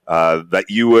that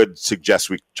you would suggest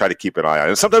we try to keep an eye on?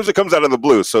 And sometimes it comes out of the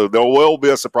blue, so there will be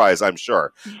a surprise, I'm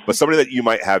sure. But somebody that you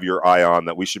might have your eye on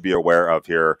that we should be aware of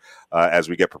here as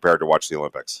we get prepared to watch the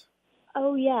Olympics.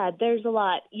 Oh, yeah, there's a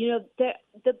lot.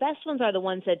 The best ones are the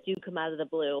ones that do come out of the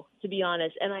blue, to be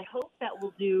honest. And I hope that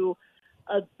we'll do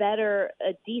a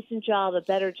decent job, a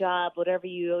better job, whatever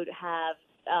you would have,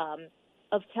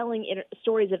 of telling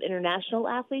stories of international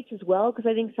athletes as well. Because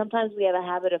I think sometimes we have a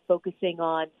habit of focusing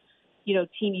on,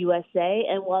 Team USA.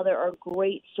 And while there are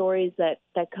great stories that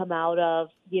come out of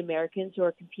the Americans who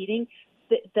are competing,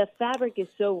 the fabric is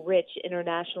so rich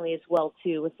internationally as well,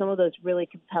 too, with some of those really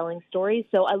compelling stories.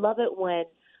 So I love it when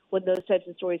those types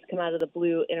of stories come out of the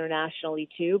blue internationally,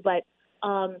 too. But,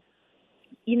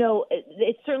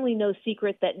 it's certainly no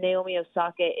secret that Naomi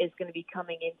Osaka is going to be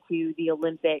coming into the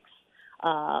Olympics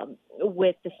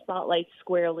with the spotlight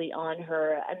squarely on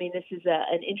her. I mean, this is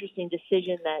an interesting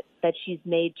decision that she's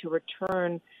made to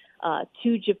return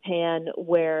to Japan,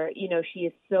 where, she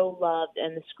is so loved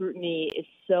and the scrutiny is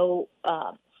so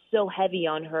heavy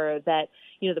on her that,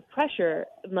 the pressure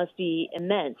must be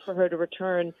immense for her to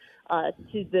return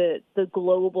to the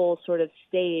global sort of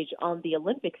stage on the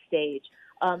Olympic stage.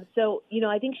 So,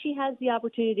 I think she has the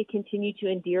opportunity to continue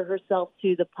to endear herself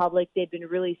to the public. They've been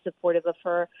really supportive of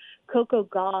her. Coco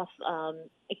Gauff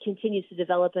continues to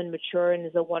develop and mature and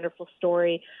is a wonderful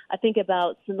story. I think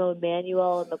about Simone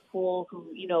Manuel in the pool, who,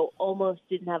 almost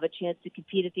didn't have a chance to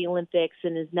compete at the Olympics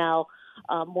and is now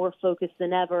more focused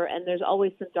than ever. And there's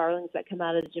always some darlings that come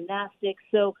out of the gymnastics.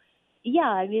 So, yeah,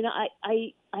 I mean,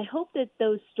 I hope that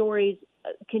those stories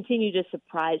continue to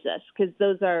surprise us, because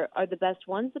those are the best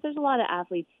ones. But there's a lot of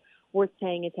athletes worth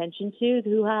paying attention to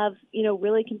who have,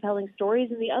 really compelling stories.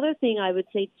 And the other thing I would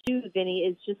say too, Vinny,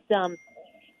 is just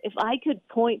if I could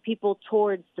point people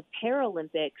towards the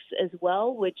Paralympics as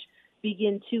well, which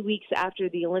begin 2 weeks after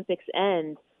the Olympics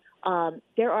end,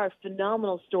 there are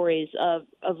phenomenal stories of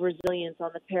resilience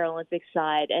on the Paralympic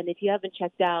side. And if you haven't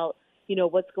checked out,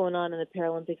 what's going on in the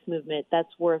Paralympics movement,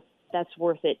 that's worth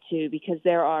it too, because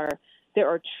there are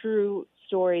true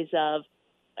stories of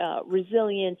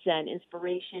resilience and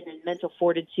inspiration and mental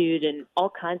fortitude and all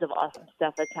kinds of awesome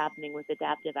stuff that's happening with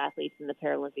adaptive athletes in the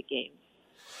Paralympic Games.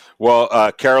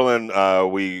 Well, Carolyn,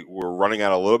 we're running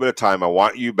out a little bit of time. I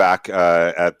want you back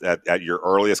at your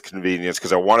earliest convenience,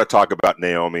 because I want to talk about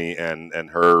Naomi and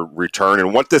her return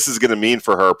and what this is going to mean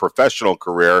for her professional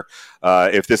career.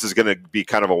 If this is going to be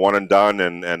kind of a one and done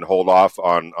and hold off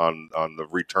on the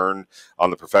return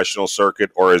on the professional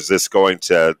circuit, or is this going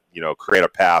to create a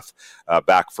path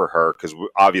back for her? Because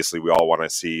obviously we all want to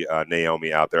see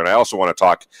Naomi out there. And I also want to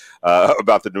talk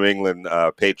about the New England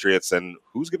Patriots and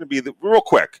who's going to be real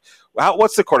quick.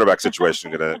 What's the quarterback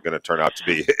situation going to turn out to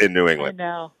be in New England?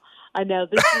 I know.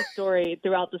 This is a story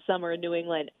throughout the summer in New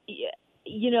England.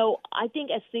 I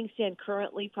think as things stand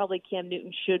currently, probably Cam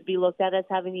Newton should be looked at as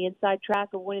having the inside track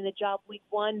of winning the job week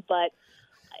 1. But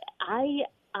I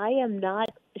am not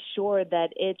sure that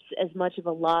it's as much of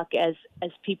a lock as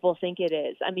people think it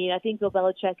is. I mean, I think Bill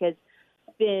Belichick has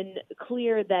been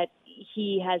clear that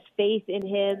he has faith in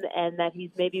him and that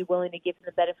he's maybe willing to give him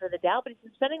the benefit of the doubt, but he's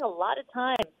been spending a lot of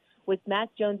time with Mac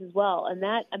Jones as well. And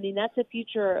that's a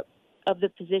future of the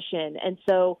position. And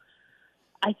so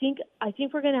I think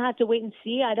we're going to have to wait and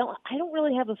see. I don't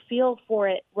really have a feel for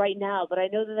it right now, but I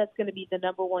know that that's going to be the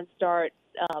number one story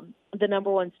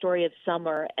of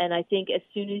summer. And I think as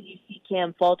soon as you see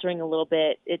Cam faltering a little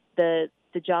bit,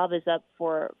 the job is up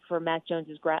for Mac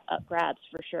Jones's grabs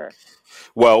for sure.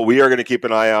 Well, we are going to keep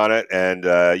an eye on it, and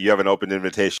you have an open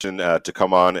invitation to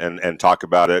come on and talk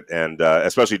about it, and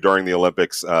especially during the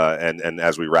Olympics and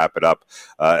as we wrap it up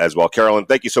as well. Carolyn,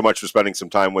 thank you so much for spending some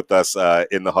time with us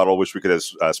in the huddle. Wish we could have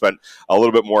spent a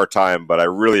little bit more time, but I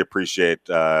really appreciate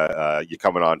you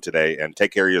coming on today, and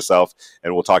take care of yourself,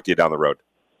 and we'll talk to you down the road.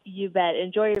 You bet.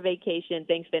 Enjoy your vacation.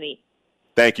 Thanks, Vinny.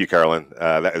 Thank you, Carolyn.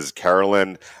 That is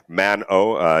Carolyn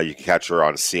Manno. You can catch her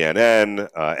on CNN,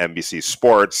 NBC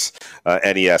Sports,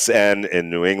 NESN in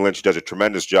New England. She does a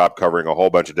tremendous job covering a whole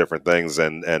bunch of different things.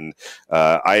 And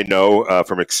I know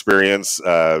from experience,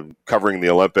 covering the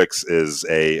Olympics is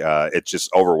it's just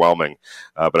overwhelming.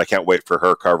 But I can't wait for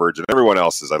her coverage and everyone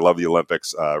else's. I love the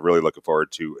Olympics. Really looking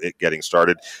forward to it getting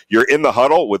started. You're in the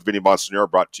huddle with Vinny Bonsignore,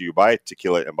 brought to you by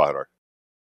Tequila Embajador.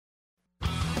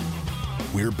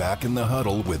 We're back in the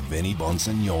huddle with Vinny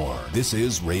Bonsignore. This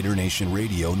is Raider Nation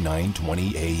Radio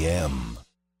 920 AM.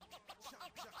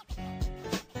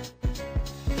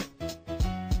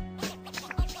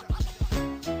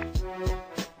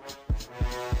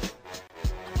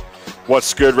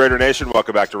 What's good, Raider Nation?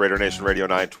 Welcome back to Raider Nation Radio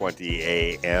 920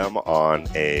 AM on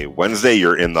a Wednesday.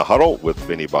 You're in the huddle with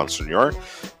Vinny Bonsignore,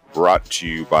 brought to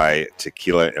you by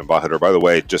Tequila Embajador. By the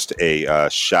way, just a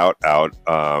shout out.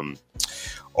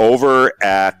 Over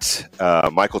at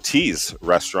Michael T's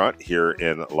restaurant here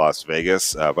in Las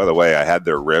Vegas. By the way, I had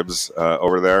their ribs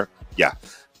over there. Yeah,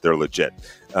 they're legit.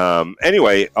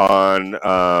 Anyway,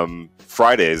 on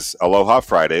Fridays, Aloha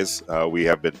Fridays, we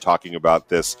have been talking about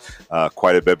this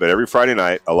quite a bit, but every Friday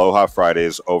night, Aloha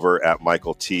Fridays over at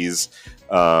Michael T's.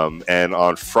 And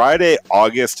on Friday,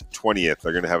 August 20th,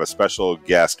 they're going to have a special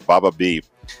guest, Baba B,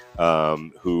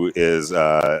 who is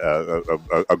a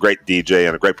great DJ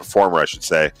and a great performer, I should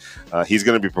say. He's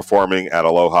going to be performing at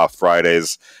Aloha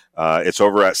Fridays. It's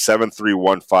over at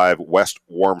 7315 West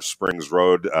Warm Springs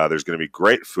Road. There's going to be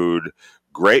great food,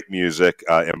 great music,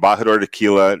 Embajador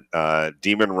Tequila,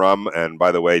 Demon Rum. And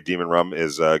by the way, Demon Rum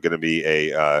is going to be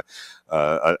a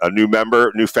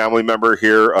new family member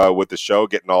here with the show,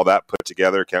 getting all that put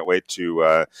together. Can't wait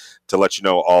to let you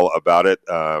know all about it.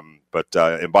 But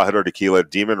Embajador Tequila,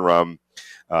 Demon Rum.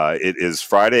 It is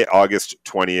Friday, August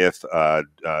 20th.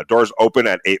 Doors open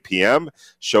at 8 p.m.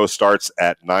 Show starts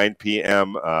at 9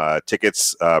 p.m.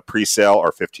 Tickets pre-sale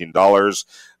are $15.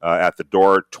 At the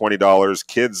door, $20.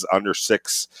 Kids under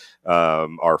 6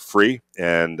 are free.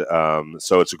 And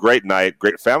so it's a great night,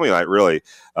 great family night, really,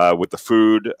 with the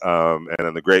food and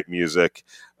then the great music.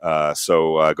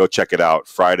 So go check it out.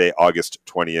 Friday, August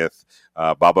 20th.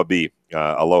 Baba B,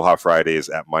 Aloha Fridays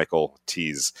at Michael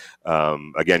T's.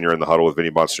 Again, you're in the huddle with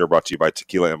Vinny Bonsignore, brought to you by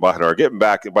Tequila Embajador. Getting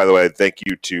back, by the way, thank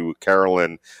you to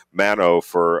Carolyn Manno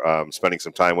for spending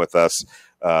some time with us.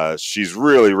 She's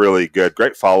really, really good.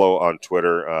 Great follow on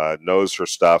Twitter, knows her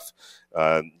stuff.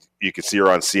 You can see her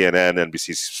on CNN,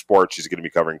 NBC Sports. She's going to be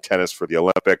covering tennis for the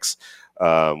Olympics.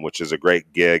 which is a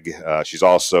great gig. She's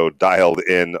also dialed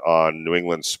in on New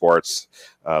England sports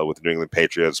with New England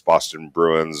Patriots, Boston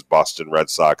Bruins, Boston Red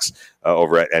Sox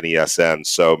over at NESN.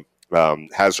 So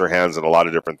has her hands in a lot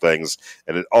of different things,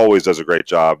 and it always does a great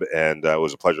job. And it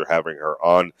was a pleasure having her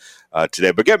on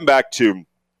today. But getting back to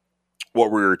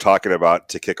what we were talking about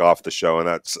to kick off the show, and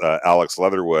that's Alex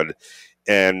Leatherwood.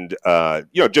 And,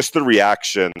 just the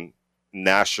reaction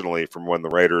nationally from when the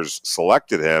Raiders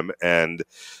selected him. And,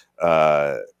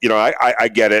 I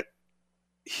get it.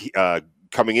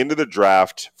 Coming into the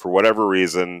draft, for whatever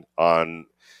reason, on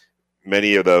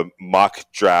many of the mock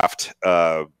draft,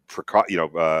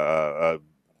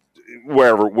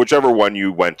 whichever one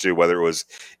you went to, whether it was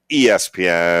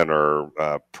ESPN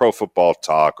or Pro Football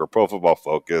Talk or Pro Football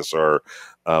Focus or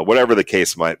whatever the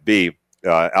case might be,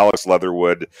 Alex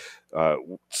Leatherwood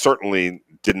certainly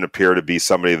didn't appear to be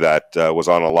somebody that was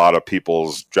on a lot of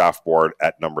people's draft board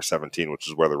at number 17, which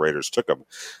is where the Raiders took him.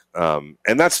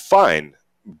 And that's fine,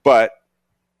 but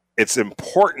it's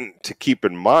important to keep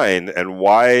in mind, and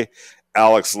why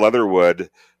Alex Leatherwood,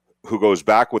 who goes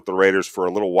back with the Raiders for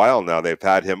a little while now,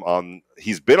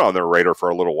 he's been on their radar for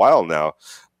a little while now,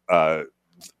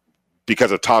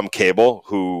 because of Tom Cable,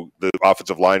 who the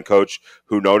offensive line coach,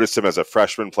 who noticed him as a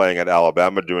freshman playing at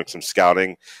Alabama, doing some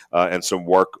scouting and some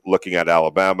work looking at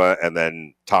Alabama. And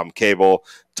then Tom Cable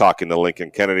talking to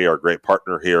Lincoln Kennedy, our great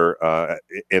partner here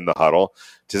in the huddle,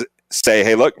 to say,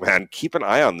 hey, look, man, keep an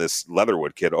eye on this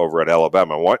Leatherwood kid over at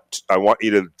Alabama. I want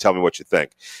you to tell me what you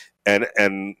think.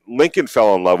 And Lincoln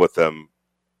fell in love with him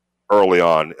early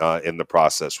on in the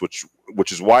process, which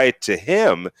is why to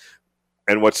him,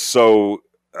 and what's so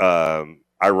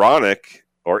ironic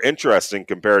or interesting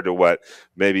compared to what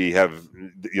maybe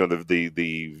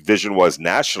the vision was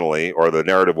nationally, or the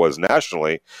narrative was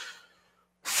nationally,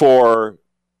 for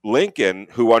Lincoln,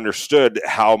 who understood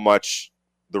how much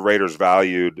the Raiders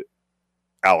valued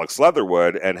Alex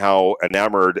Leatherwood and how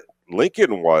enamored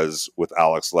Lincoln was with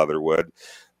Alex Leatherwood.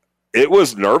 It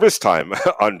was nervous time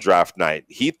on draft night.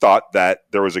 He thought that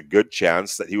there was a good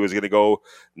chance that he was going to go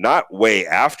not way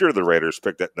after the Raiders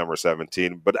picked at number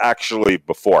 17, but actually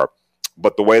before.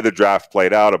 But the way the draft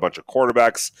played out, a bunch of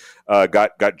quarterbacks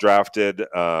got drafted,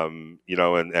 and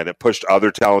it pushed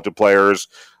other talented players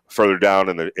further down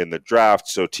in the draft.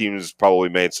 So teams probably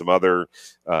made some other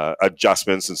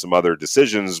adjustments and some other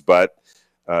decisions. But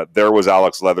there was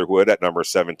Alex Leatherwood at number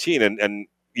 17, and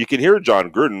you can hear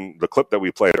John Gruden, the clip that we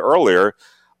played earlier.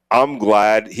 I'm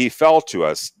glad he fell to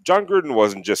us. John Gruden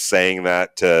wasn't just saying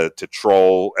that to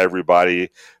troll everybody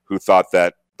who thought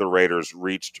that the Raiders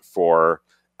reached for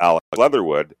Alex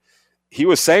Leatherwood. He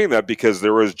was saying that because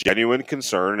there was genuine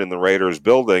concern in the Raiders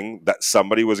building that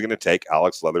somebody was going to take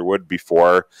Alex Leatherwood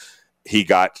before he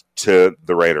got to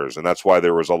the Raiders. And that's why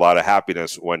there was a lot of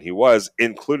happiness when he was,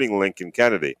 including Lincoln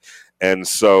Kennedy. And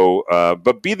so,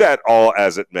 but be that all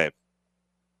as it may,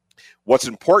 what's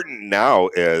important now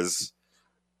is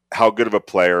how good of a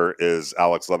player is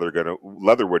Alex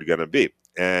Leatherwood going to be.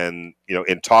 And,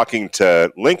 in talking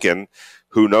to Lincoln,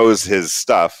 who knows his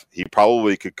stuff, he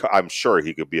probably could, I'm sure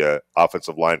he could be an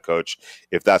offensive line coach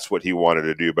if that's what he wanted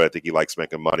to do. But I think he likes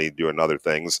making money doing other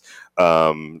things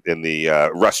in the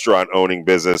restaurant owning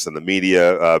business and the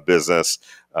media business.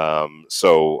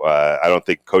 So I don't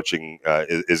think coaching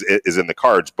is in the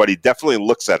cards, but he definitely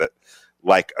looks at it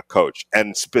like a coach,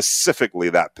 and specifically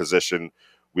that position.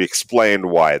 We explained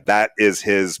why. That is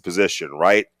his position.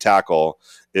 Right tackle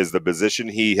is the position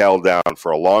he held down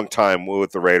for a long time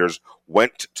with the Raiders,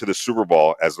 went to the Super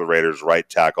Bowl as the Raiders' right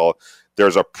tackle.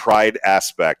 There's a pride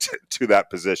aspect to that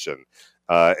position.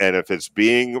 And if it's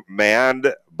being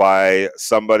manned by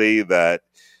somebody that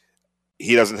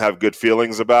he doesn't have good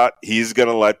feelings about, he's going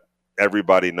to let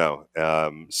everybody know.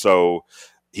 So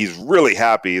he's really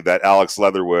happy that Alex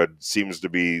Leatherwood seems to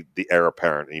be the heir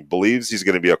apparent. He believes he's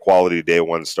going to be a quality day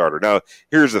one starter. Now,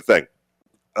 here's the thing.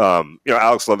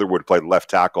 Alex Leatherwood played left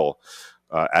tackle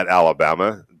at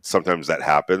Alabama. Sometimes that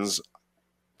happens.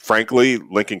 Frankly,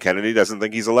 Lincoln Kennedy doesn't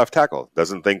think he's a left tackle,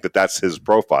 doesn't think that that's his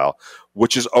profile,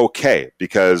 which is okay,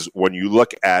 because when you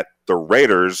look at the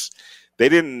Raiders, they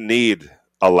didn't need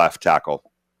a left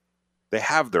tackle. They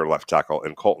have their left tackle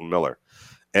in Colton Miller.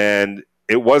 And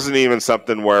it wasn't even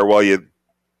something where, it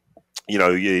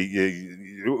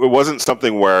wasn't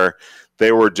something where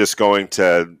they were just going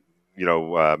to,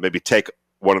 maybe take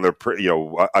one of their,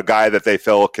 a guy that they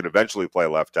feel can eventually play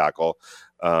left tackle,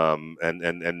 and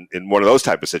in one of those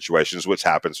type of situations, which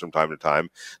happens from time to time.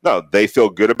 No, they feel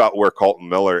good about where Colton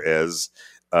Miller is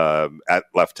at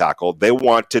left tackle. They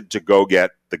wanted to go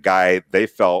get the guy they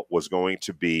felt was going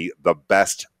to be the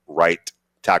best right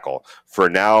tackle for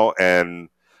now and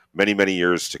many, many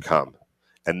years to come.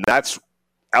 And that's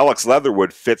Alex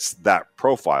Leatherwood fits that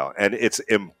profile. And it's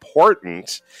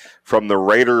important from the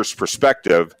Raiders'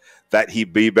 perspective that he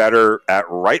be better at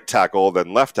right tackle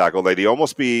than left tackle, that he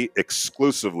almost be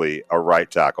exclusively a right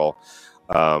tackle,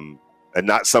 and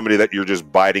not somebody that you're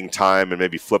just biding time and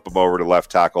maybe flip him over to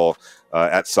left tackle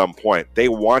at some point. They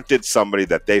wanted somebody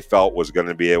that they felt was going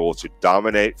to be able to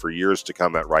dominate for years to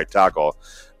come at right tackle,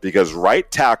 because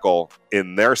right tackle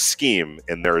in their scheme,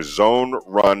 in their zone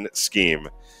run scheme,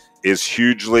 is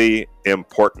hugely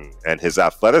important. And his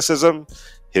athleticism,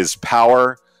 his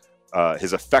power,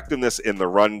 his effectiveness in the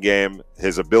run game,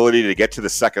 his ability to get to the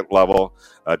second level,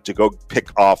 to go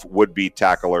pick off would-be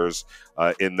tacklers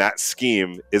in that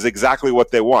scheme is exactly what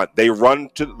they want. They run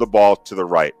to the ball to the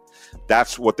right.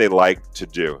 That's what they like to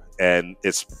do. And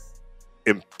it's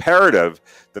imperative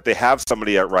that they have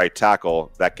somebody at right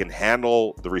tackle that can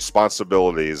handle the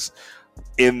responsibilities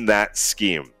in that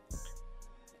scheme.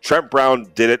 Trent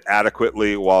Brown did it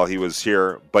adequately while he was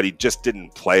here, but he just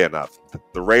didn't play enough.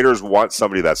 The Raiders want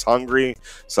somebody that's hungry,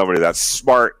 somebody that's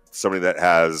smart, somebody that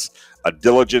has a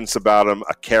diligence about him,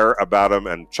 a care about him.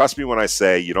 And trust me when I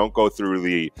say you don't go through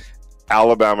the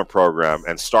Alabama program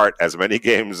and start as many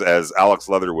games as Alex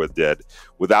Leatherwood did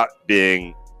without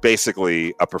being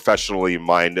basically a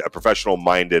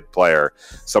professional-minded player,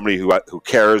 somebody who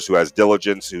cares, who has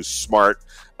diligence, who's smart,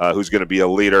 who's going to be a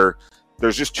leader.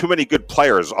 There's just too many good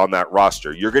players on that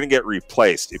roster. You're going to get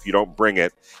replaced if you don't bring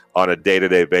it on a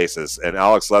day-to-day basis. And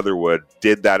Alex Leatherwood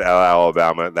did that at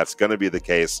Alabama. That's going to be the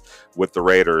case with the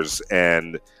Raiders.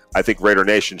 And I think Raider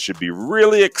Nation should be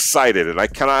really excited. And I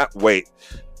cannot wait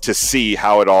to see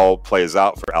how it all plays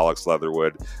out for Alex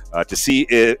Leatherwood, to see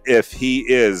if he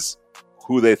is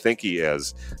who they think he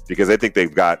is, because I think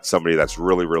they've got somebody that's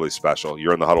really, really special.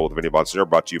 You're in the Huddle with Vinny Bonsignore,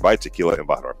 brought to you by Tequila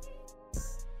Embajador.